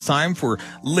Time for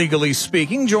Legally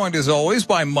Speaking, joined as always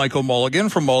by Michael Mulligan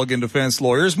from Mulligan Defense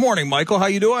Lawyers. Morning, Michael. How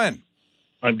you doing?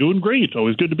 I'm doing great.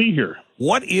 Always good to be here.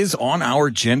 What is on our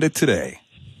agenda today?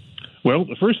 Well,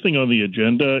 the first thing on the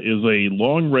agenda is a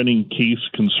long-running case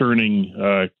concerning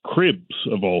cribs,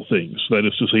 of all things. That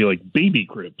is to say, like baby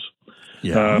cribs.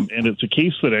 Yeah. And it's a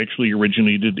case that actually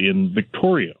originated in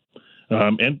Victoria.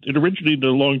 And it originated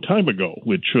a long time ago,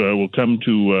 which will come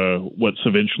to what's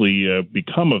eventually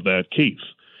become of that case.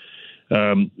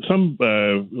 Some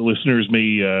listeners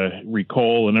may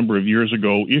recall a number of years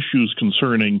ago issues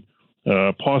concerning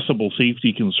possible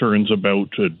safety concerns about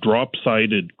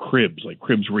drop-sided cribs, like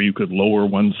cribs where you could lower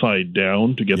one side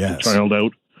down to get the child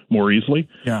out more easily.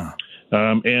 Yeah.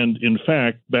 And in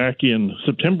fact, back in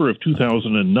September of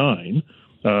 2009,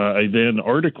 a then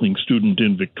articling student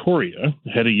in Victoria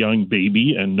had a young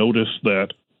baby and noticed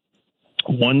that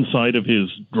one side of his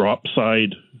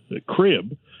drop-side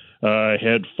crib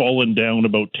had fallen down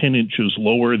about 10 inches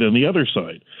lower than the other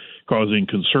side, causing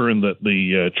concern that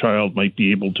the child might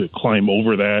be able to climb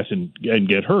over that and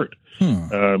get hurt.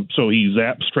 So he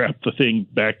strapped the thing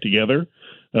back together.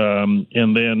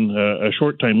 And then a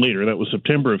short time later, that was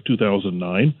September of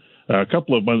 2009, a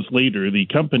couple of months later, the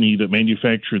company that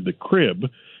manufactured the crib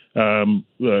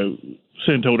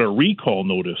sent out a recall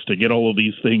notice to get all of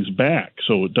these things back.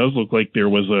 So it does look like there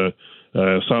was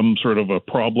some sort of a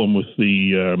problem with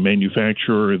the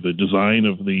manufacturer, the design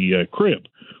of the crib.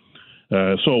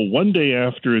 So one day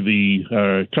after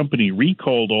the company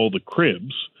recalled all the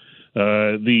cribs,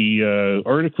 the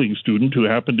articling student, who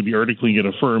happened to be articling at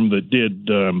a firm that did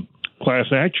class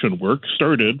action work,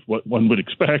 started what one would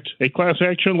expect, a class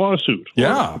action lawsuit.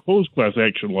 Yeah. Or a proposed class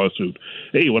action lawsuit.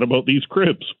 Hey, what about these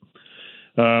cribs?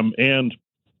 And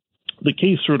the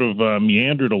case sort of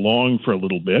meandered along for a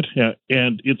little bit,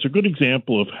 and it's a good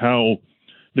example of how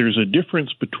there's a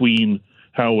difference between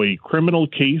how a criminal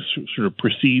case sort of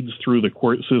proceeds through the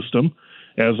court system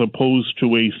as opposed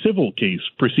to a civil case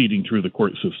proceeding through the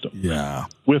court system. Yeah.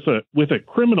 With a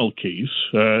criminal case,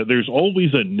 there's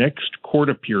always a next court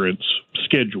appearance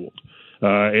scheduled,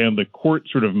 and the court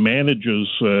sort of manages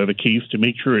the case to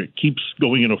make sure it keeps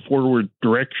going in a forward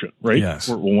direction, right? Yes.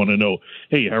 The court will want to know,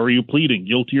 hey, how are you pleading,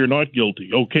 guilty or not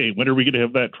guilty? Okay, when are we going to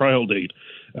have that trial date?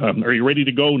 Are you ready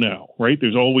to go now, right?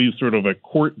 There's always sort of a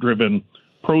court-driven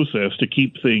process to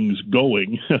keep things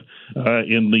going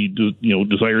in the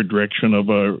desired direction of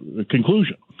a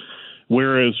conclusion.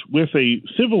 Whereas with a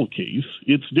civil case,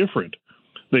 it's different.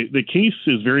 The case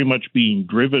is very much being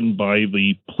driven by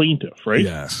the plaintiff, right?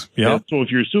 Yes. Yeah. So if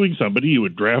you're suing somebody, you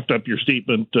would draft up your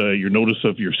statement, your notice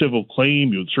of your civil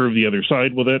claim. You would serve the other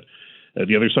side with it.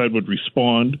 The other side would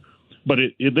respond. But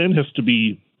it then has to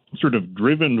be sort of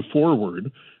driven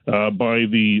forward by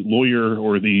the lawyer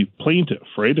or the plaintiff,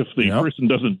 right? If the person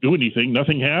doesn't do anything,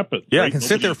 nothing happens. Yeah, right? it can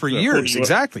sit there for years.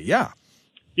 Exactly, yeah.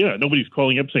 Yeah, nobody's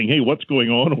calling up saying, hey, what's going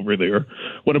on over there?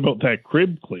 What about that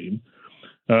crib claim?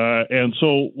 And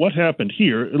so what happened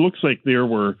here, it looks like there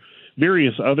were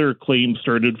various other claims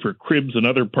started for cribs in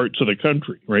other parts of the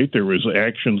country, right? There was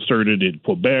action started in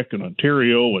Quebec and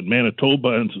Ontario and Manitoba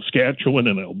and Saskatchewan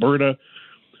and Alberta.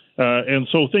 And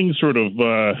so things sort of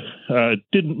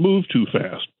didn't move too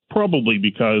fast, probably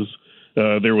because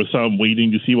there was some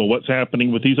waiting to see, well, what's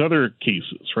happening with these other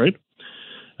cases, right?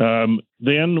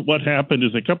 Then what happened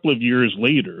is a couple of years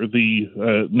later,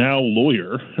 the now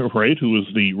lawyer, right, who was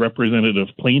the representative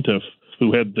plaintiff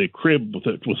who had the crib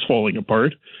that was falling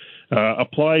apart,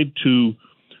 applied to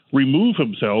remove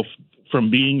himself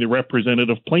from being the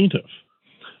representative plaintiff.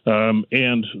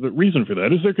 And the reason for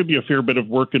that is there could be a fair bit of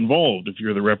work involved. If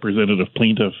you're the representative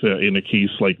plaintiff in a case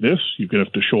like this, you could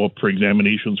have to show up for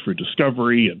examinations for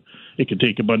discovery, and it could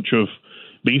take a bunch of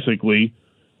basically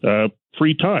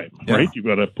free time, right? You've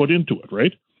got to put into it,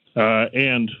 right?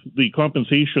 And the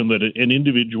compensation that an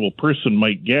individual person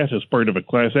might get as part of a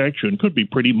class action could be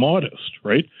pretty modest,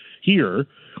 right? Here,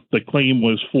 the claim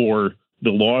was for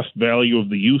the lost value of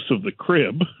the use of the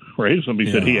crib, right?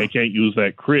 Somebody said, hey, I can't use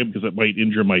that crib because it might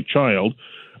injure my child,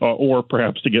 or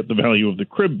perhaps to get the value of the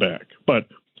crib back, but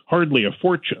hardly a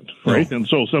fortune, right? And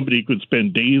so somebody could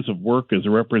spend days of work as a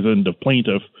representative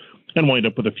plaintiff and wind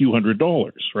up with a few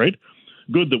 $100s, right?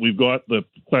 Good that we've got the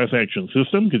class action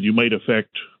system because you might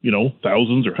affect,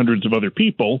 thousands or hundreds of other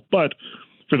people, but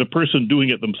for the person doing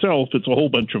it themselves, it's a whole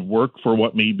bunch of work for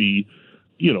what may be,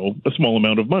 a small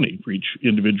amount of money for each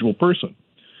individual person.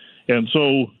 And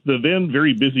so the then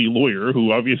very busy lawyer,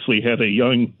 who obviously had a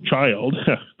young child,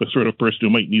 the sort of person who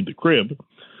might need the crib,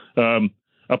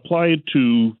 applied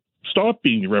to stop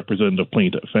being the representative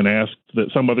plaintiff and asked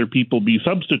that some other people be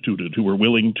substituted who were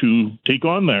willing to take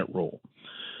on that role.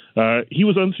 He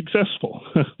was unsuccessful.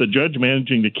 The judge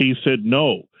managing the case said,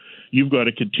 no, you've got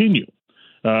to continue.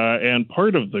 And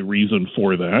part of the reason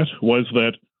for that was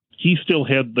that he still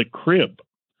had the crib.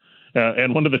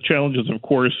 And one of the challenges, of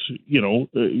course,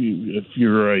 if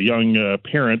you're a young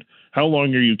parent, how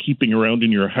long are you keeping around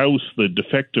in your house the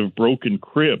defective broken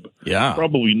crib? Yeah.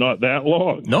 Probably not that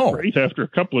long. No. Right? After a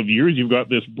couple of years, you've got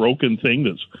this broken thing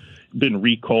that's been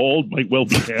recalled, might well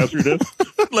be hazardous.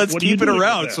 Let's keep it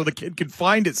around so the kid can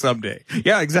find it someday.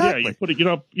 Yeah, exactly.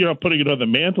 Yeah, you're not putting it on the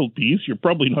mantelpiece. You're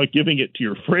probably not giving it to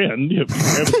your friend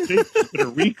if you have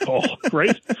a recall,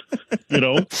 right?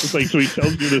 It's like, so he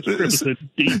tells you this crib is a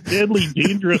deadly,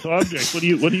 dangerous object.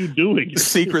 What are you doing?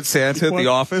 Secret Santa at the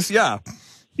office? Yeah.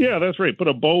 Yeah, that's right. Put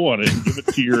a bow on it and give it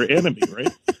to your enemy,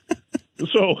 right?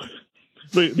 So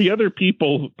the other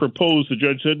people proposed, the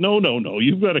judge said, no,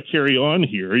 you've got to carry on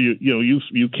here.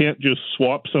 You can't just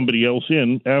swap somebody else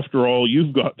in. After all,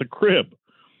 you've got the crib.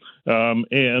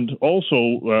 And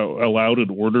also allowed an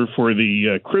order for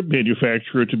the crib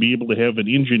manufacturer to be able to have an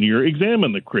engineer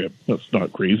examine the crib. That's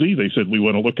not crazy. They said, we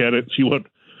want to look at it, see what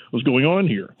was going on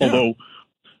here. Yeah. Although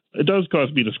it does cause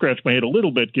me to scratch my head a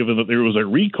little bit, given that there was a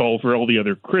recall for all the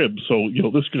other cribs. So,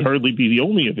 this could hardly be the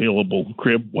only available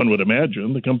crib, one would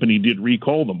imagine. The company did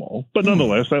recall them all. But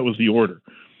nonetheless, that was the order.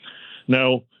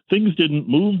 Now, things didn't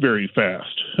move very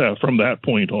fast from that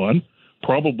point on,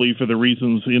 probably for the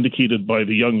reasons indicated by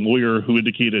the young lawyer who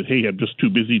indicated, hey, I'm just too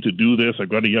busy to do this. I've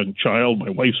got a young child. My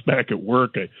wife's back at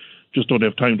work. I just don't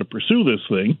have time to pursue this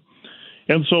thing.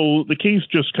 And so the case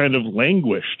just kind of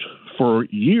languished for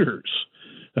years.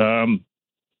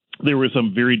 There were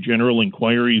some very general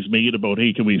inquiries made about,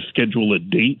 hey, can we schedule a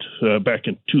date back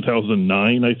in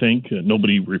 2009, I think.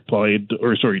 Nobody replied,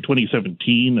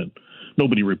 2017, and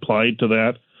nobody replied to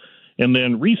that. And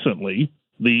then recently,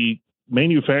 the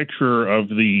manufacturer of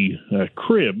the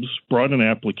cribs brought an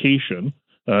application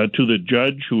to the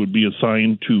judge who would be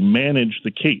assigned to manage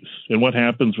the case. And what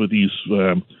happens with these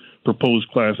proposed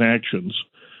class actions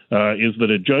is that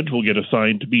a judge will get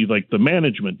assigned to be like the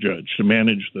management judge, to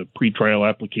manage the pretrial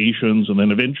applications and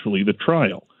then eventually the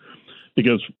trial.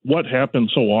 Because what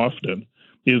happens so often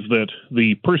is that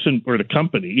the person or the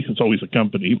company, it's always a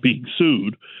company being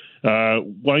sued,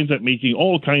 winds up making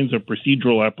all kinds of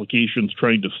procedural applications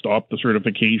trying to stop the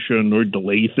certification or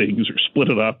delay things or split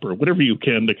it up or whatever you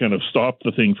can to kind of stop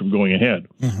the thing from going ahead.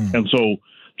 Mm-hmm. And so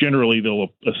generally they'll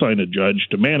assign a judge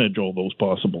to manage all those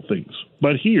possible things.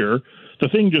 But here, the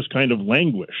thing just kind of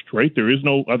languished, right? There is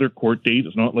no other court date.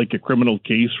 It's not like a criminal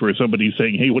case where somebody's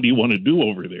saying, hey, what do you want to do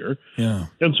over there? Yeah.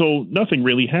 And so nothing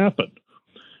really happened.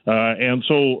 And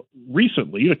so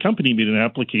recently, the company made an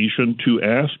application to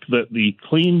ask that the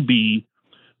claim be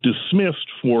dismissed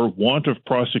for want of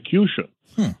prosecution.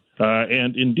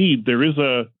 And indeed, there is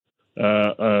a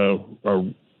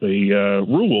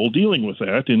rule dealing with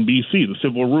that in BC, the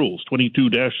civil rules,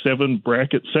 22-7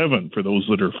 bracket 7 for those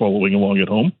that are following along at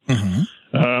home. Mm-hmm.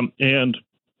 And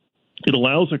it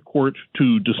allows a court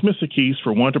to dismiss a case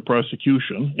for want of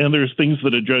prosecution. And there's things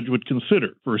that a judge would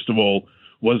consider. First of all,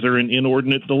 was there an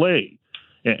inordinate delay?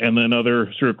 And then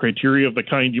other sort of criteria of the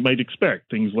kind you might expect.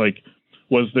 Things like,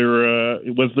 was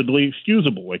the delay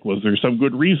excusable? Like, was there some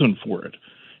good reason for it?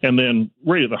 And then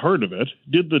right at the heart of it,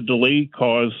 did the delay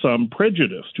cause some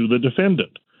prejudice to the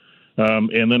defendant?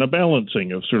 And then a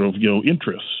balancing of sort of,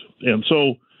 interests. And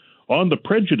so on the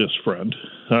prejudice front,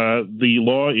 the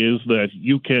law is that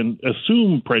you can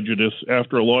assume prejudice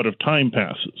after a lot of time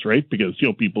passes, right? Because,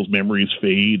 people's memories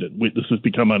fade and witnesses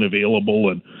become unavailable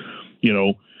and,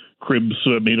 cribs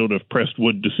made out of pressed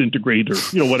wood disintegrate or,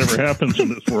 whatever happens in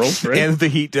this world, right? And the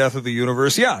heat death of the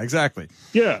universe. Yeah, exactly.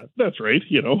 Yeah, that's right,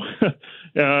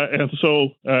 and so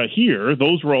here,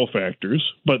 those were all factors.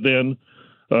 But then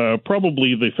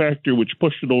probably the factor which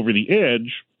pushed it over the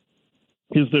edge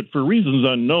is that for reasons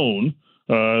unknown,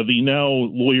 the now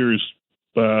lawyer's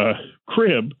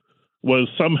crib was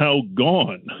somehow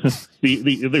gone.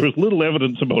 There was little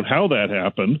evidence about how that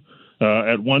happened.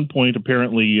 At one point,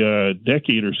 apparently a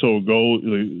decade or so ago,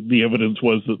 the evidence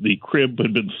was that the crib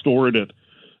had been stored at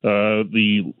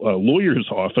the lawyer's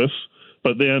office.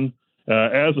 But then,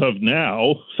 as of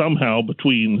now, somehow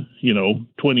between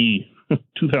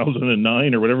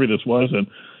 2009 or whatever this was and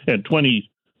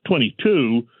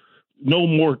 2022, no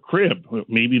more crib.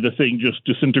 Maybe the thing just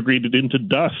disintegrated into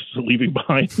dust, leaving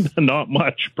behind not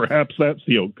much. Perhaps that's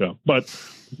the outcome. But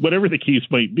whatever the case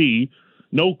might be,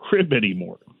 no crib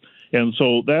anymore. And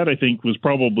so that, I think, was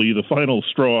probably the final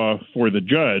straw for the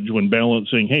judge when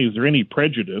balancing, hey, is there any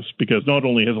prejudice? Because not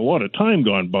only has a lot of time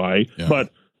gone by,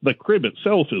 but the crib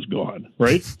itself is gone,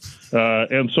 right?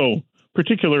 And so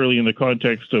particularly in the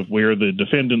context of where the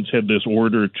defendants had this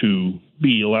order to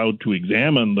be allowed to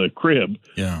examine the crib.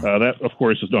 That, of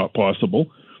course, is not possible.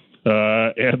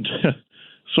 And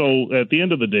so at the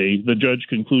end of the day, the judge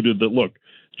concluded that, look,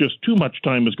 just too much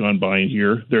time has gone by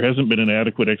here. There hasn't been an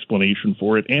adequate explanation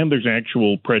for it, and there's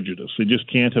actual prejudice. They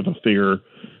just can't have a fair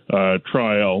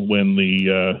trial when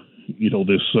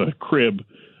this crib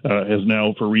is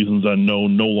now, for reasons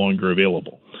unknown, no longer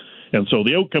available. And so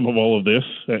the outcome of all of this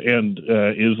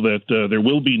is that there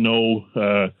will be no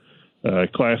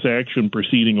class action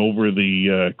proceeding over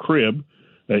the crib.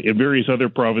 In various other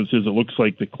provinces, it looks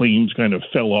like the claims kind of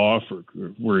fell off or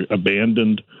were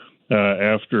abandoned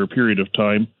after a period of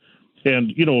time.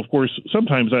 And, of course,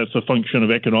 sometimes that's a function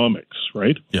of economics,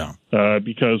 right? Yeah.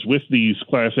 Because with these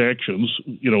class actions,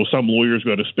 some lawyers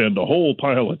got to spend a whole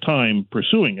pile of time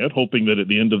pursuing it, hoping that at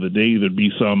the end of the day there'd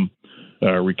be some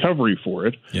recovery for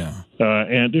it. Yeah.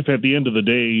 And if at the end of the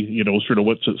day, sort of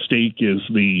what's at stake is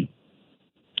the,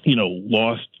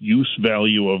 lost use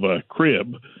value of a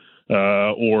crib,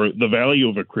 or the value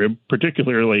of a crib,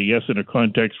 particularly, yes, in a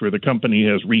context where the company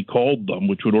has recalled them,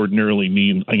 which would ordinarily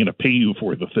mean I'm going to pay you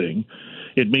for the thing.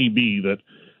 It may be that,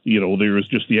 there was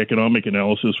just the economic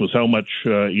analysis was how much,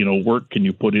 work can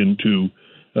you put into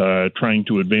trying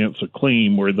to advance a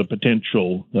claim where the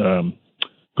potential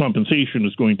compensation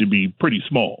is going to be pretty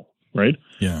small, right?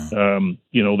 Yeah.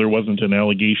 There wasn't an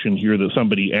allegation here that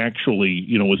somebody actually,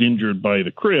 was injured by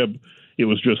the crib. It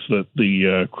was just that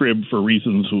the crib, for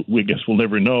reasons we guess we'll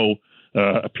never know,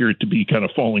 appeared to be kind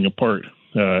of falling apart.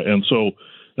 And so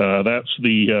that's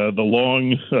the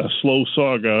long, slow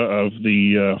saga of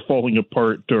the falling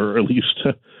apart, or at least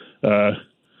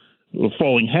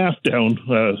falling half down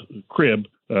crib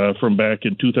from back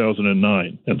in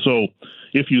 2009. And so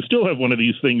if you still have one of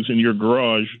these things in your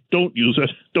garage, don't use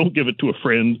it. Don't give it to a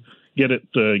friend. Get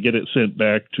it sent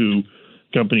back to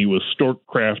company with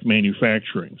Storkcraft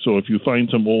Manufacturing. So if you find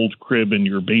some old crib in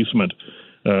your basement,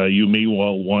 you may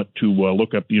well want to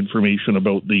look up the information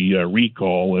about the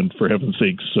recall, and for heaven's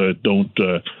sakes, don't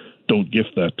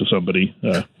gift that to somebody.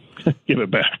 Give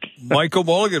it back. Michael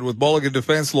Mulligan with Mulligan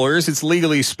Defense Lawyers. It's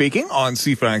Legally Speaking on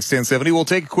CFAX 1070. We'll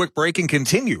take a quick break and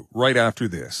continue right after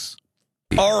this.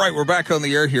 All right, we're back on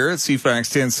the air here at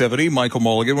CFAX 1070. Michael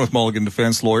Mulligan with Mulligan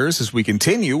Defense Lawyers as we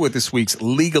continue with this week's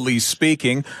Legally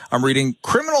Speaking. I'm reading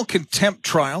criminal contempt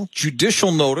trial,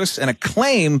 judicial notice, and a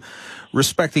claim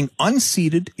respecting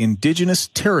unceded Indigenous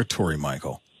territory,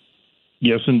 Michael.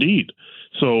 Yes, indeed.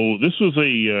 So this was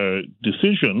a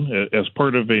decision as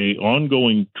part of a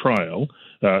ongoing trial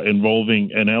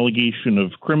involving an allegation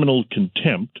of criminal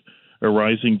contempt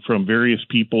arising from various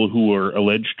people who are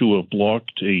alleged to have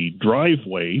blocked a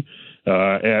driveway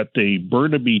at a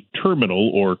Burnaby terminal,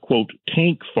 or, quote,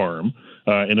 tank farm,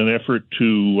 in an effort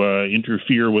to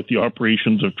interfere with the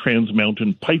operations of Trans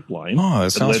Mountain Pipeline. Oh,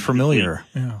 that sounds familiar.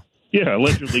 Yeah,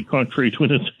 allegedly contrary to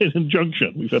an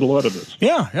injunction. We've had a lot of this.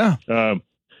 Yeah.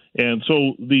 And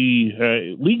so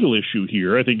the legal issue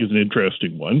here, I think, is an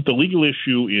interesting one. The legal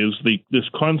issue is this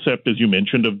concept, as you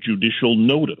mentioned, of judicial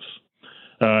notice.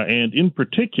 And in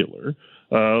particular,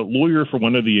 a lawyer for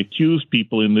one of the accused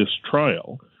people in this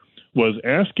trial was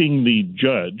asking the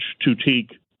judge to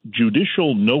take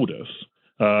judicial notice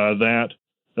that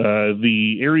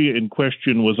the area in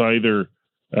question was either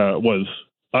was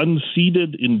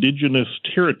unceded Indigenous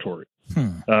territory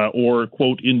or,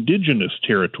 quote, Indigenous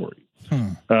territory.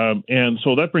 And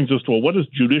so that brings us to, well, what is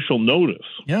judicial notice?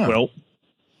 Yeah. Well,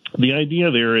 the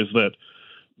idea there is that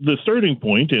the starting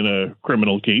point in a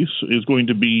criminal case is going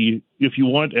to be, if you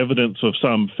want evidence of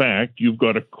some fact, you've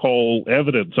got to call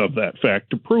evidence of that fact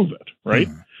to prove it, right?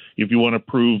 If you want to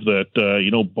prove that,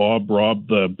 Bob robbed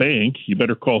the bank, you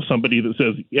better call somebody that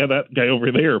says, yeah, that guy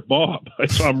over there, Bob, I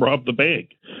saw him rob the bank.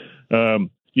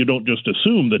 You don't just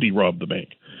assume that he robbed the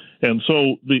bank. And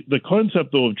so the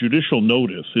concept, though, of judicial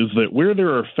notice is that where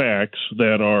there are facts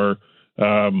that are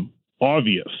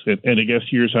obvious, and I guess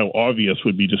here's how obvious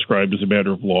would be described as a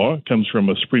matter of law. It comes from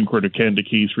a Supreme Court of Canada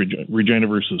case, Regina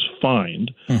versus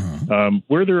Find,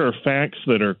 where there are facts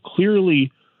that are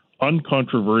clearly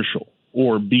uncontroversial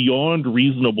or beyond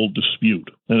reasonable dispute.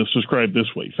 And it's described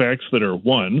this way: facts that are,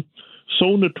 one,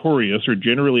 so notorious or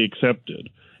generally accepted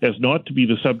as not to be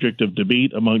the subject of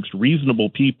debate amongst reasonable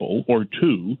people, or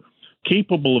two,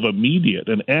 capable of immediate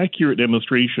and accurate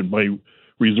demonstration by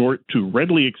resort to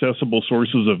readily accessible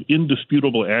sources of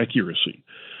indisputable accuracy,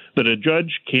 that a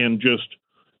judge can just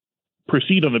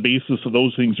proceed on the basis of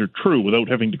those things are true without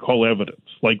having to call evidence.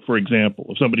 Like, for example,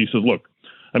 if somebody says, look,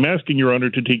 I'm asking Your Honor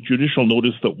to take judicial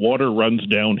notice that water runs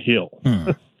downhill,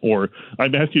 or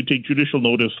I'm asking you to take judicial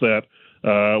notice that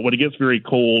when it gets very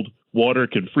cold, water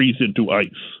can freeze into ice,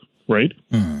 right?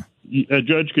 Mhm. A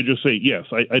judge could just say, yes,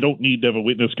 I don't need to have a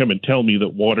witness come and tell me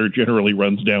that water generally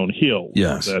runs downhill.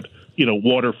 Yes. Or that,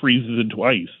 water freezes into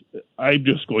ice. I'm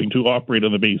just going to operate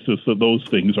on the basis that those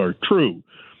things are true,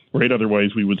 right?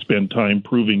 Otherwise, we would spend time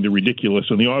proving the ridiculous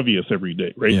and the obvious every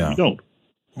day, right? Yeah. We don't.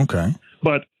 Okay.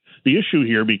 But the issue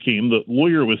here became the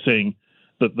lawyer was saying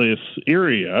that this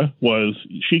area was,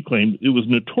 she claimed, it was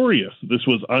notorious. This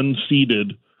was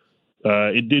unceded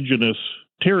indigenous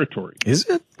territory. Is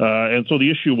it? And so the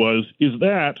issue was, is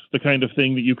that the kind of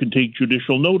thing that you can take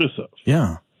judicial notice of?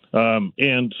 Yeah.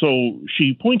 And so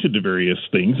she pointed to various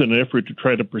things in an effort to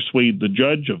try to persuade the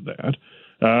judge of that,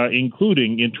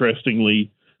 including,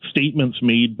 interestingly, statements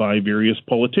made by various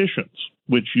politicians,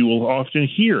 which you will often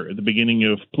hear at the beginning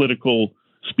of political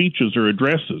speeches or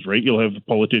addresses, right? You'll have the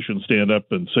politicians stand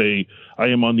up and say, I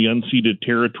am on the unceded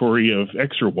territory of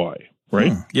X or Y,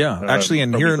 right? Yeah, actually,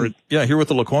 and here with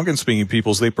the Lekwungen speaking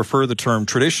peoples, they prefer the term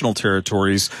traditional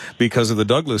territories because of the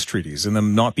Douglas treaties and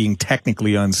them not being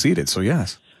technically unceded. So,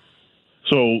 yes.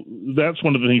 So that's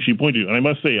one of the things she pointed to. And I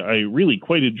must say, I really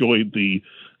quite enjoyed the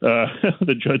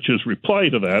the judge's reply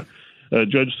to that.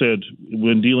 Judge said,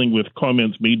 when dealing with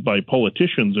comments made by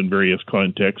politicians in various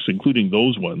contexts, including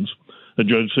those ones, the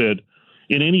judge said,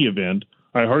 in any event,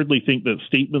 I hardly think that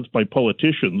statements by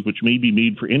politicians, which may be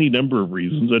made for any number of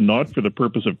reasons and not for the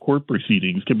purpose of court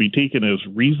proceedings, can be taken as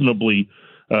reasonably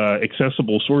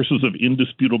accessible sources of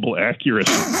indisputable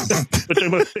accuracy, which I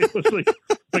must say was like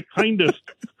the kindest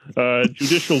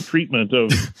judicial treatment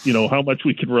of, how much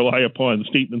we can rely upon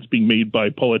statements being made by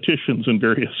politicians in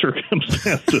various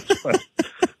circumstances. But,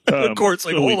 the court's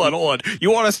like, hold on.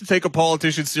 You want us to take a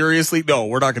politician seriously? No,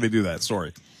 we're not going to do that.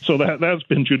 Sorry. So that's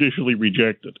been judicially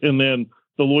rejected. And then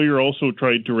the lawyer also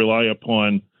tried to rely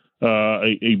upon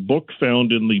a book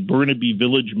found in the Burnaby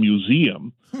Village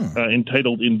Museum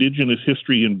entitled Indigenous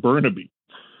History in Burnaby.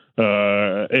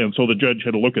 And so the judge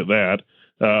had a look at that.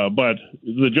 But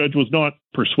the judge was not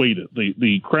persuaded.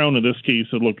 The Crown in this case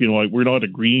said, look, we're not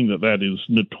agreeing that is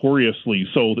notoriously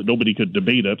so that nobody could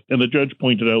debate it. And the judge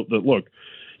pointed out that, look,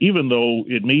 even though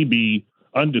it may be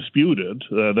undisputed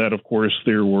that, of course,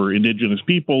 there were Indigenous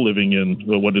people living in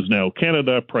what is now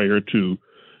Canada prior to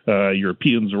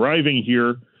Europeans arriving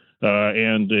here,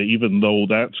 and even though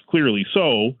that's clearly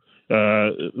so,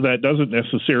 that doesn't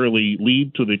necessarily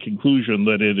lead to the conclusion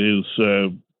that it is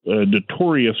a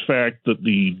notorious fact that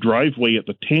the driveway at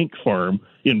the tank farm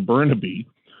in Burnaby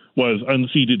was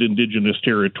unceded Indigenous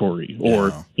territory,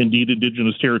 or indeed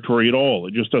Indigenous territory at all.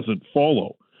 It just doesn't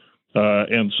follow.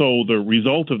 And so the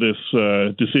result of this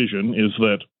decision is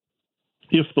that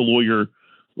if the lawyer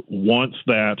wants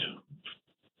that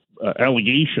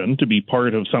allegation to be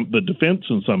part of the defense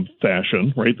in some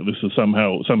fashion, right, that this is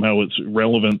somehow it's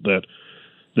relevant that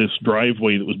this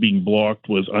driveway that was being blocked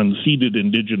was unceded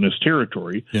Indigenous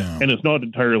territory, and it's not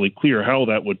entirely clear how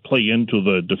that would play into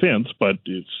the defense, but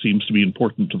it seems to be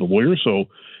important to the lawyer. So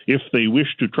if they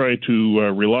wish to try to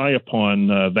rely upon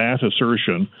that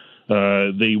assertion,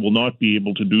 they will not be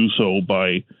able to do so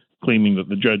by claiming that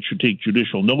the judge should take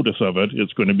judicial notice of it.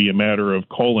 It's going to be a matter of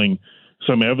calling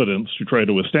some evidence to try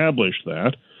to establish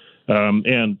that.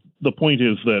 And the point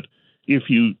is that if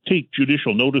you take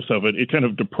judicial notice of it, it kind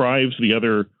of deprives the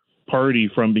other party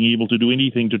from being able to do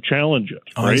anything to challenge it.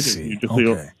 Right? I see. You just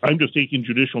say, I'm just taking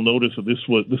judicial notice that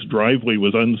this driveway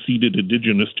was unceded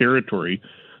Indigenous territory.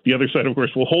 The other side, of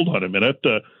course, will hold on a minute.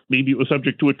 Maybe it was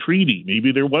subject to a treaty.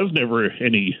 Maybe there was never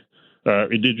any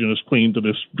Indigenous claim to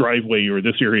this driveway or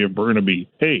this area of Burnaby.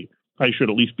 Hey, I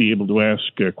should at least be able to ask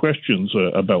questions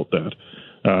about that.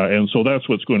 And so that's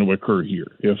what's going to occur here.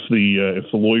 If the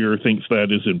lawyer thinks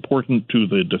that is important to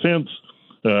the defense,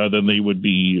 then they would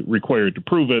be required to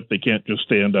prove it. They can't just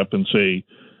stand up and say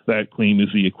that claim is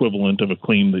the equivalent of a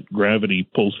claim that gravity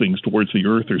pulls things towards the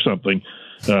earth or something.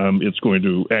 It's going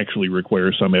to actually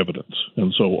require some evidence.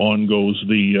 And so on goes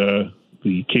the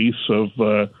case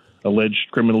of alleged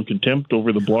criminal contempt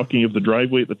over the blocking of the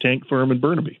driveway at the tank farm in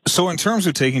Burnaby. So in terms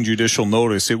of taking judicial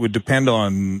notice, it would depend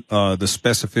on the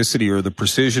specificity or the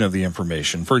precision of the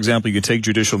information. For example, you could take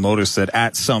judicial notice that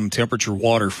at some temperature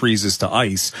water freezes to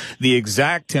ice. The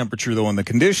exact temperature, though, and the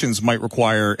conditions might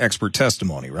require expert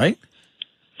testimony, right?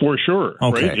 For sure,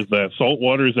 okay. Right? Is that salt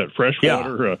water? Is that fresh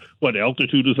water? Yeah. What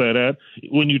altitude is that at?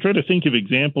 When you try to think of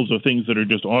examples of things that are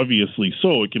just obviously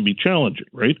so, it can be challenging,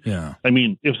 right? Yeah. I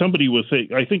mean, if somebody was saying,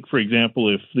 I think, for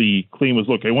example, if the claim was,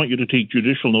 look, I want you to take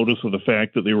judicial notice of the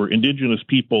fact that there were Indigenous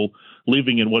people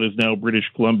living in what is now British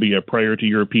Columbia prior to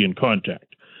European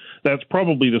contact. That's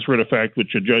probably the sort of fact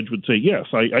which a judge would say, yes,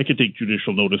 I could take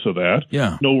judicial notice of that.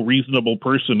 Yeah. No reasonable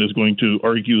person is going to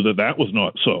argue that that was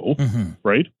not so,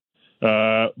 right?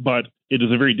 But it is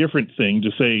a very different thing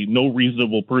to say no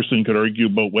reasonable person could argue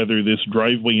about whether this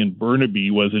driveway in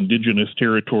Burnaby was Indigenous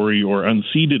territory or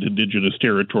unceded Indigenous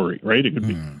territory, right? It could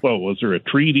be, well, was there a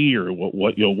treaty, or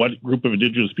what group of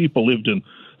Indigenous people lived in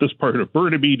this part of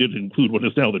Burnaby? Did it include what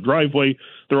is now the driveway?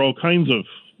 There are all kinds of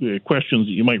questions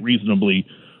that you might reasonably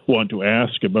want to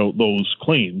ask about those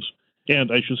claims.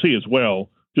 And I should say as well,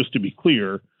 just to be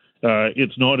clear,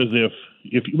 it's not as if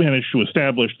you manage to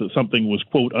establish that something was,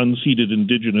 quote, unceded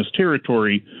Indigenous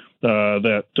territory,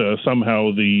 that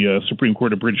somehow the Supreme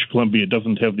Court of British Columbia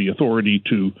doesn't have the authority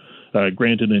to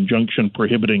grant an injunction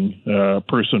prohibiting a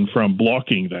person from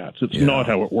blocking that. It's not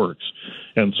how it works.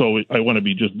 And so I want to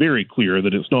be just very clear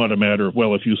that it's not a matter of,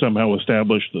 well, if you somehow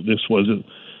establish that this was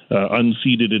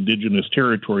unceded Indigenous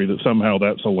territory, that somehow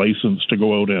that's a license to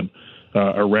go out and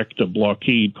erect a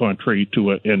blockade contrary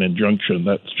to an injunction.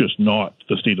 That's just not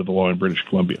the state of the law in British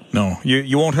Columbia. No,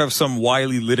 you won't have some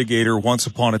wily litigator once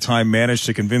upon a time manage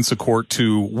to convince a court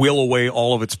to will away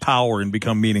all of its power and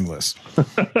become meaningless.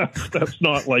 That's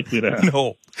not likely to happen.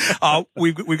 No.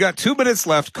 We've got 2 minutes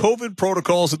left. COVID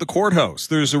protocols at the courthouse.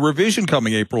 There's a revision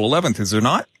coming April 11th, is there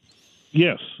not?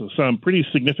 Yes, some pretty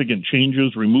significant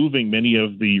changes, removing many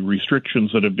of the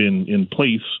restrictions that have been in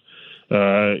place,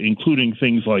 including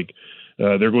things like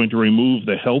they're going to remove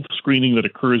the health screening that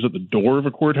occurs at the door of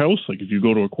a courthouse. Like if you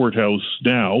go to a courthouse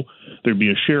now, there'd be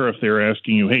a sheriff there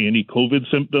asking you, hey, any COVID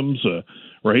symptoms,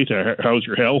 right? How's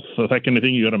your health? That kind of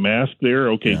thing. You got a mask there?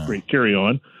 Okay, great, carry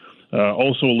on.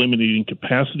 Also eliminating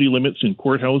capacity limits in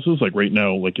courthouses. Like right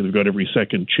now, like they've got every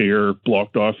second chair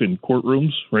blocked off in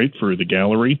courtrooms, right, for the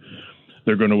gallery.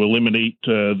 They're going to eliminate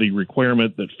the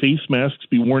requirement that face masks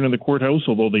be worn in the courthouse,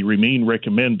 although they remain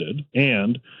recommended.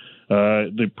 And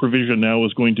the provision now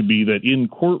is going to be that in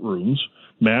courtrooms,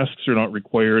 masks are not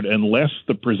required unless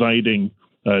the presiding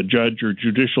judge or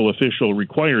judicial official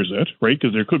requires it, right?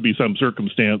 Because there could be some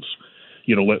circumstance,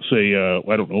 let's say,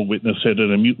 I don't know, witness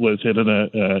was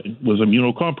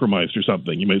immunocompromised or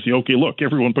something. You may say, okay, look,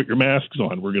 everyone put your masks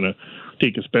on. We're going to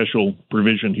take a special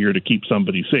provision here to keep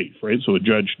somebody safe, right? So a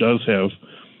judge does have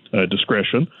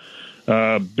discretion.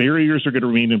 Barriers are going to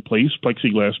remain in place,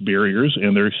 plexiglass barriers,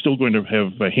 and they're still going to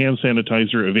have hand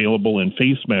sanitizer available and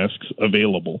face masks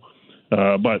available.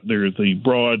 But there's the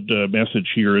broad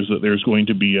message here is that there's going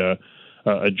to be a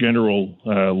general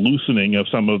loosening of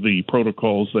some of the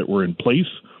protocols that were in place.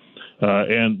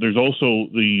 And there's also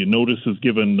the notices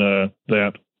given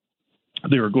that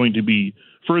there are going to be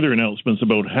further announcements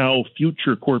about how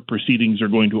future court proceedings are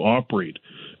going to operate,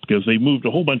 because they moved a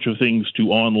whole bunch of things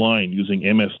to online using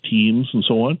MS Teams and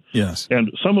so on. Yes.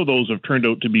 And some of those have turned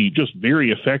out to be just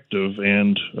very effective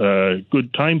and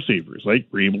good time savers. Like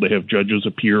we're able to have judges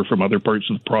appear from other parts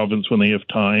of the province when they have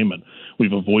time, and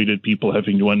we've avoided people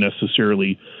having to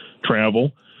unnecessarily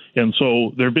travel. And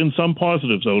so there have been some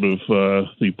positives out of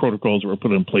the protocols that were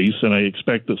put in place, and I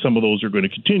expect that some of those are going to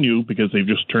continue because they've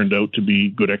just turned out to be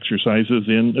good exercises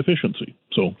in efficiency.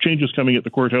 So changes coming at the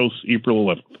courthouse April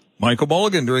 11th. Michael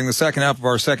Mulligan during the second half of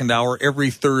our second hour every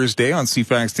Thursday on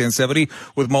CFAX 1070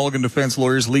 with Mulligan Defense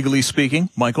Lawyers, Legally Speaking.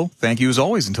 Michael, thank you as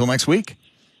always. Until next week.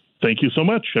 Thank you so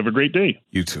much. Have a great day.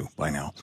 You too. Bye now.